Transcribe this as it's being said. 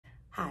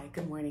Hi,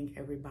 good morning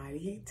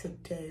everybody.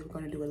 Today we're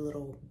going to do a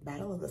little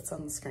battle of the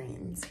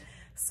sunscreens.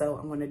 So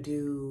I'm going to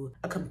do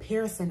a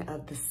comparison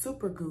of the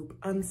Supergoop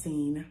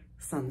Unseen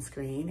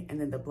sunscreen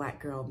and then the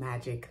Black Girl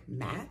Magic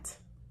Matte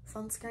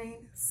sunscreen.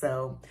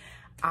 So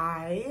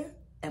I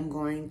am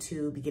going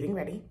to be getting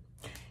ready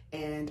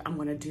and I'm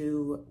going to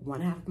do one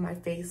half of my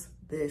face,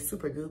 the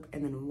Supergoop,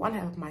 and then one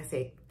half of my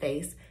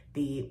face,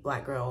 the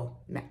Black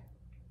Girl Matte.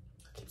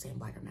 I keep saying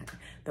Black Girl Matte.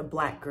 The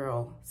Black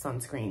Girl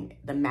sunscreen,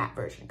 the matte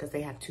version, because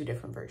they have two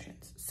different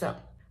versions. So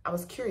I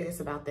was curious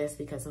about this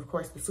because of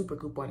course the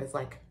Supergoop one is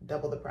like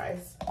double the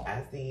price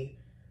as the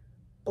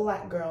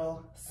Black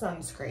Girl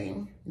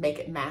sunscreen, make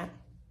it matte.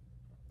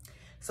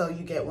 So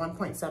you get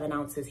 1.7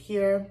 ounces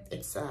here.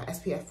 It's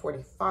SPF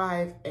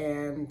 45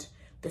 and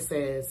this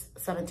is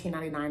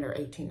 $17.99 or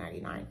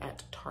 $18.99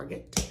 at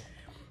Target.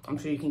 I'm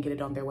sure you can get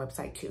it on their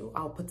website too.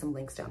 I'll put some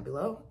links down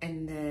below.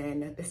 And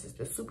then this is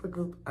the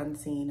Supergoop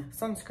Unseen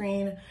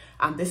sunscreen.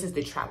 This is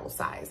the travel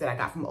size that I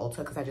got from Ulta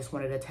because I just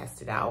wanted to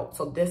test it out.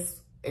 So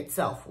this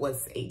itself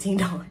was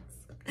 $18.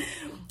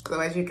 So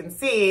as you can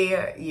see,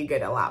 you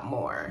get a lot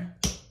more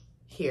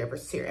here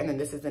versus here. And then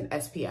this is an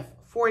SPF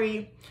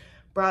 40,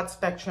 broad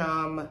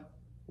spectrum,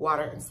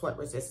 water and sweat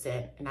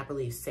resistant, and I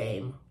believe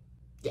same.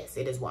 Yes,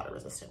 it is water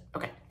resistant.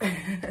 Okay.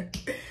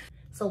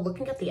 So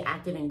looking at the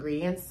active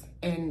ingredients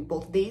in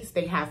both of these,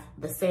 they have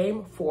the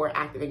same 4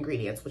 active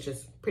ingredients, which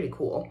is pretty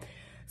cool.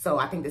 So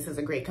I think this is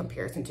a great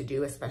comparison to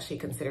do, especially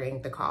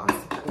considering the cost,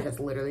 because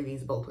literally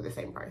these both were the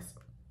same price.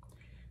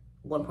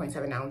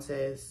 1.7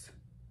 ounces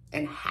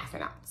and half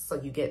an ounce. So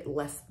you get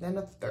less than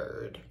a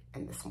third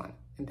in this one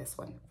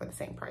for the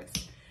same price.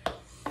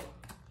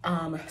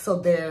 So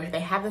they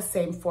have the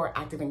same 4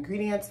 active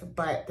ingredients,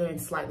 but they're in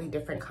slightly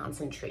different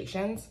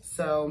concentrations.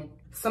 So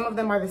some of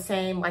them are the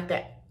same, like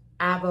the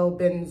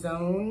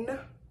avobenzone,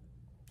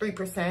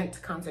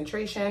 3%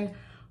 concentration,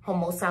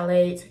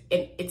 homosalate,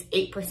 it's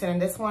 8% in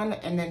this one,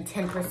 and then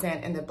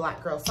 10% in the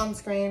Black Girl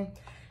sunscreen.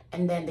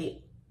 And then the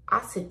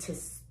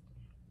octisalate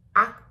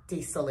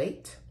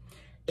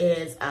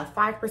is a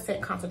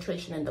 5%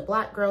 concentration in the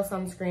Black Girl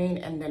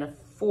sunscreen, and then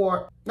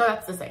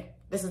that's the same.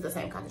 This is the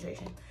same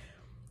concentration.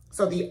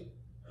 So the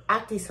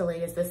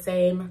octisalate is the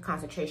same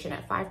concentration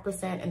at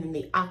 5%, and then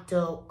the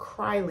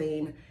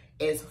octocrylene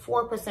is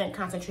 4%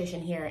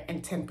 concentration here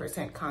and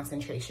 10%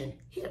 concentration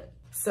here.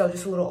 So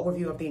just a little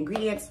overview of the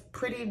ingredients,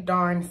 pretty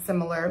darn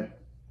similar.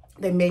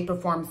 They may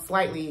perform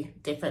slightly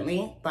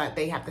differently, but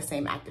they have the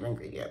same active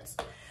ingredients.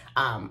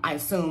 I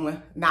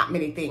assume not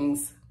many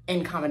things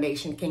in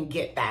combination can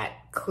get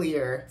that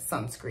clear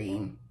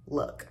sunscreen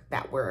look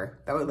that we're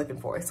looking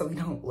for, so we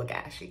don't look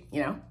ashy,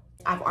 you know?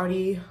 I've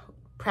already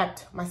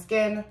prepped my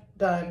skin,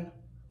 done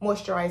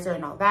moisturizer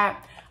and all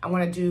that. I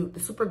want to do the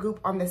Supergoop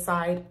on this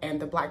side and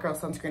the Black Girl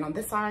sunscreen on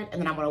this side,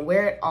 and then I'm going to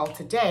wear it all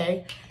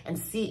today and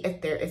see if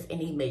there is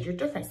any major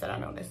difference that I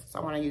noticed. So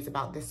I want to use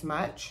about this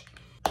much.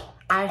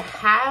 I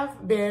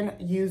have been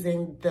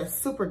using the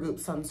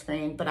Supergoop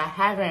sunscreen, but I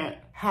haven't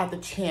had the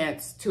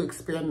chance to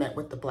experiment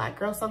with the Black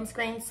Girl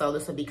sunscreen. So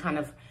this will be kind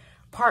of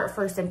part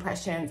first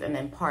impressions and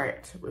then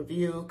part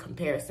review,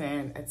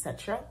 comparison,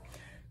 etc.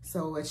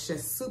 So it's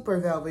just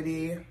super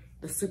velvety,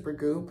 the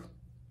Supergoop,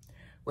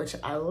 which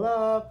I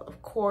love,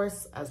 of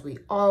course, as we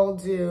all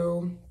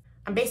do.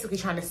 I'm basically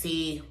trying to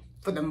see,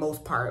 for the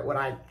most part, what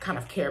I kind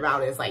of care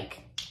about is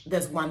like,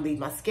 does one leave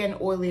my skin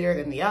oilier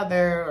than the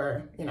other,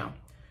 or, you know,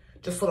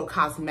 just little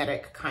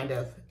cosmetic kind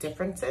of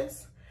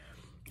differences.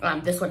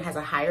 This one has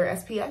a higher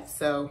SPF,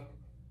 so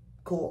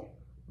cool,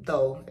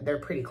 though they're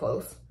pretty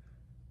close.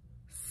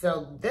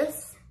 So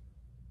this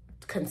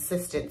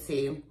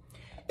consistency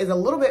is a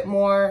little bit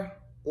more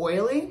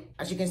oily.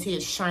 As you can see,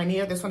 it's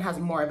shinier. This one has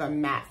more of a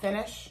matte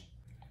finish.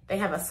 They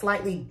have a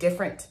slightly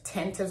different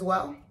tint as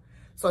well.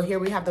 So here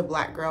we have the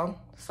Black Girl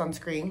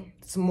sunscreen.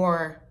 It's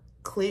more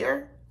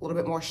clear, a little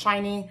bit more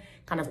shiny,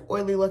 kind of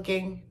oily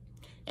looking.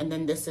 And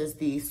then this is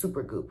the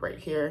Supergoop right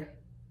here.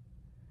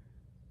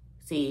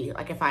 See,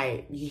 like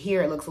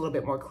here it looks a little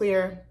bit more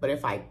clear, but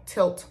if I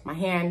tilt my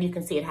hand, you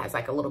can see it has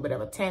like a little bit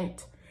of a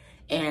tint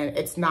and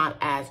it's not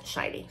as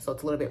shiny. So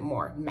it's a little bit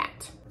more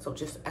matte. So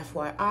just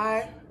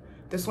FYI,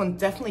 this one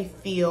definitely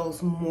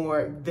feels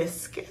more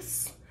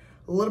viscous,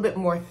 a little bit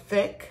more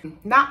thick,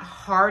 not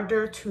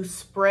harder to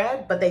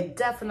spread, but they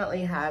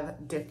definitely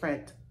have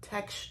different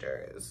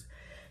textures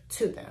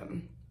to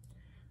them.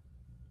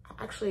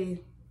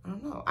 Actually, I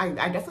don't know. I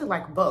definitely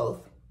like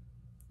both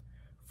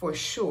for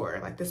sure.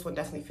 Like this one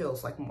definitely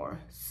feels like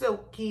more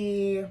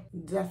silky,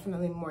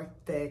 definitely more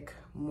thick,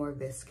 more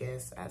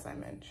viscous, as I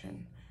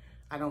mentioned.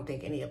 I don't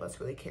think any of us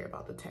really care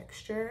about the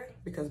texture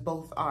because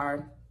both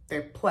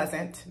they're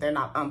pleasant. They're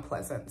not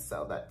unpleasant,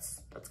 so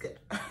that's good.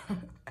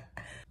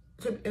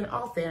 In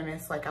all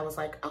fairness, like I was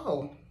like,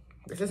 oh,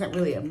 this isn't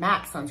really a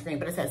matte sunscreen,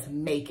 but it says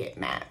make it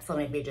matte. So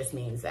maybe it just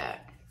means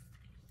that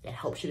it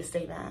helps you to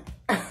stay matte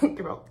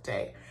throughout the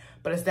day.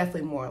 But it's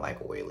definitely more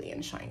like oily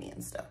and shiny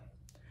and stuff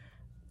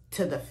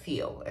to the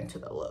feel and to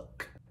the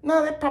look.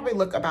 No, they probably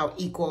look about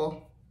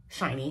equal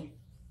shine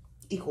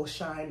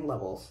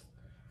levels.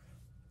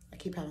 I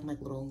keep having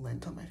like little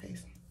lint on my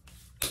face.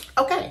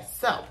 Okay,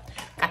 so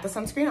got the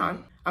sunscreen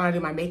on. I'm gonna do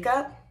my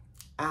makeup,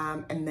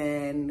 and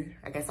then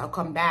I guess I'll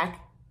come back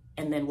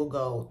and then we'll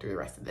go through the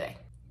rest of the day.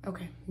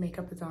 Okay,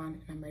 makeup is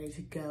on and I'm ready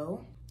to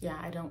go. Yeah,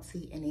 I don't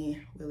see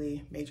any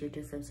really major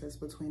differences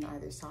between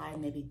either side.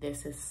 Maybe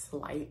this is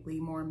slightly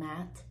more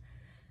matte,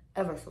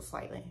 ever so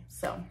slightly.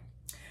 So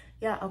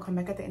yeah, I'll come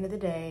back at the end of the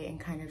day and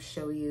kind of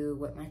show you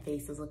what my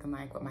face is looking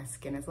like, what my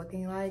skin is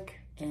looking like,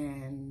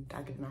 and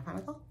I'll give you my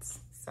final thoughts.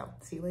 So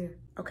see you later.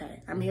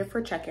 Okay, I'm here for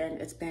a check-in.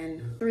 It's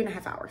been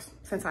 3.5 hours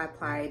since I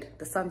applied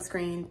the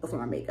sunscreen before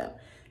my makeup.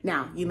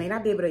 Now, you may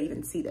not be able to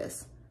even see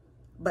this,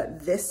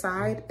 but this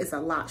side is a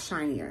lot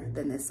shinier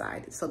than this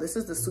side. So this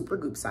is the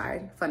Supergoop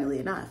side, funnily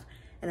enough.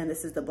 And then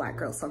this is the Black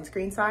Girl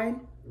Sunscreen side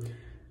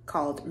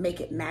called Make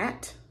It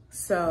Matte.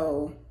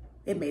 So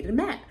it made it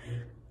matte.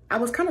 I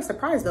was kind of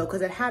surprised though,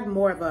 because it had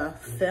more of a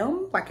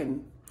film, like I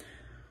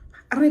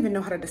don't even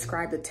know how to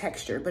describe the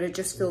texture, but it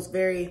just feels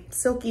very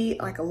silky,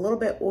 like a little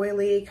bit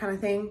oily kind of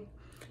thing.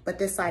 But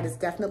this side is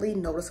definitely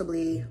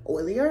noticeably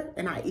oilier.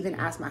 And I even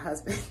asked my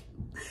husband,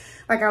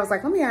 like I was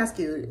like, let me ask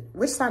you,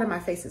 which side of my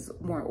face is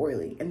more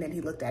oily? And then he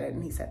looked at it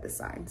and he said this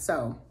side.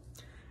 So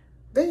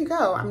there you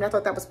go. I mean, I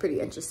thought that was pretty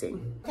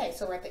interesting. Okay,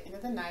 so we're at the end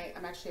of the night.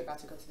 I'm actually about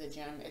to go to the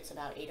gym. It's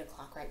about 8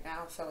 o'clock right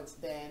now. So it's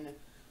been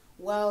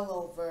well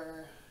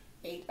over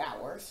 8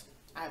 hours.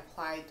 I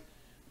applied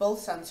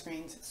both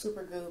sunscreens,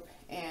 Supergoop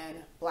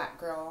and Black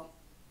Girl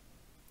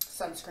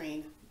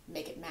Sunscreen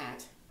Make It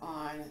Matte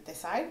on this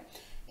side.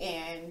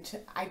 And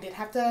I did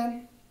have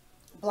to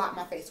blot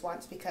my face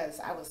once because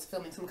I was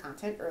filming some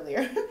content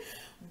earlier.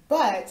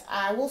 But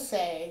I will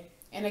say,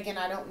 and again,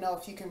 I don't know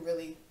if you can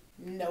really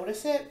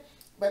notice it,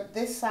 but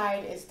this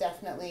side is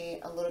definitely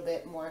a little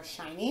bit more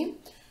shiny.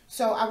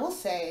 So I will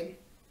say,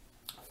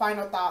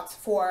 final thoughts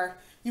for,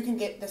 you can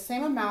get the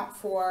same amount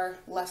for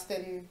less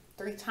than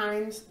 3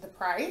 times the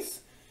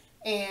price.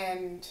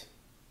 And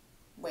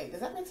wait,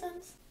 does that make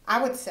sense?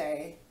 I would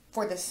say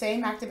for the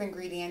same active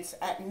ingredients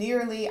at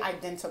nearly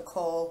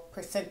identical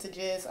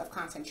percentages of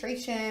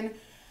concentration,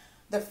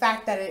 the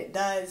fact that it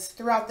does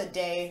throughout the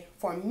day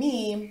for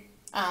me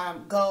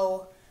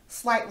go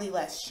slightly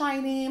less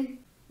shiny.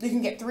 You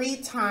can get 3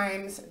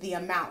 times the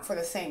amount for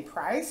the same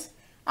price.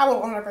 I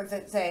would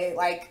 100% say,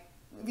 like,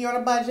 if you're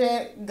on a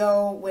budget,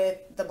 go with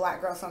the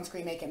Black Girl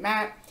Sunscreen Make It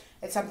Matte.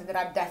 It's something that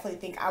I definitely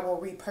think I will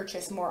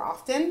repurchase more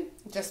often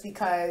just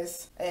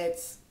because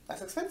it's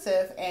less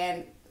expensive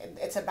and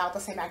it's about the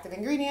same active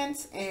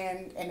ingredients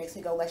and it makes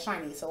me go less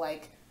shiny. So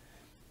like,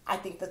 I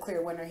think the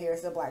clear winner here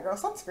is the Black Girl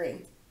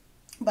Sunscreen.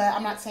 But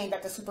I'm not saying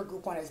that the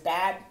Supergoop one is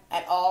bad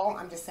at all.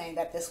 I'm just saying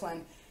that this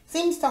one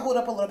seems to hold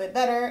up a little bit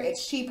better.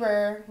 It's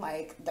cheaper,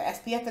 like the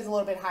SPF is a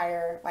little bit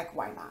higher, like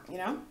why not, you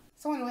know?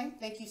 So anyway,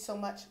 thank you so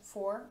much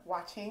for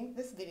watching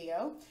this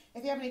video.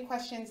 If you have any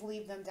questions,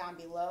 leave them down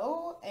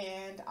below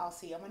and I'll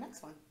see you on my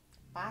next one.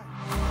 Bye.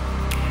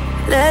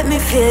 Let me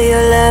feel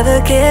your love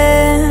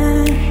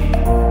again,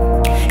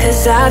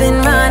 'cause I've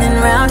been running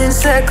round in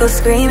circles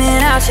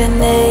screaming out your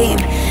name.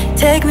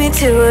 Take me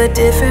to a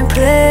different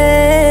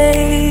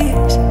place,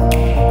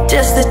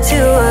 just the 2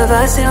 of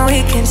us and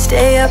we can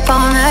stay up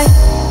all night,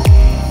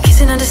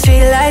 kissing under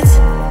street lights,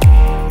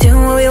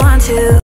 doing what we want to.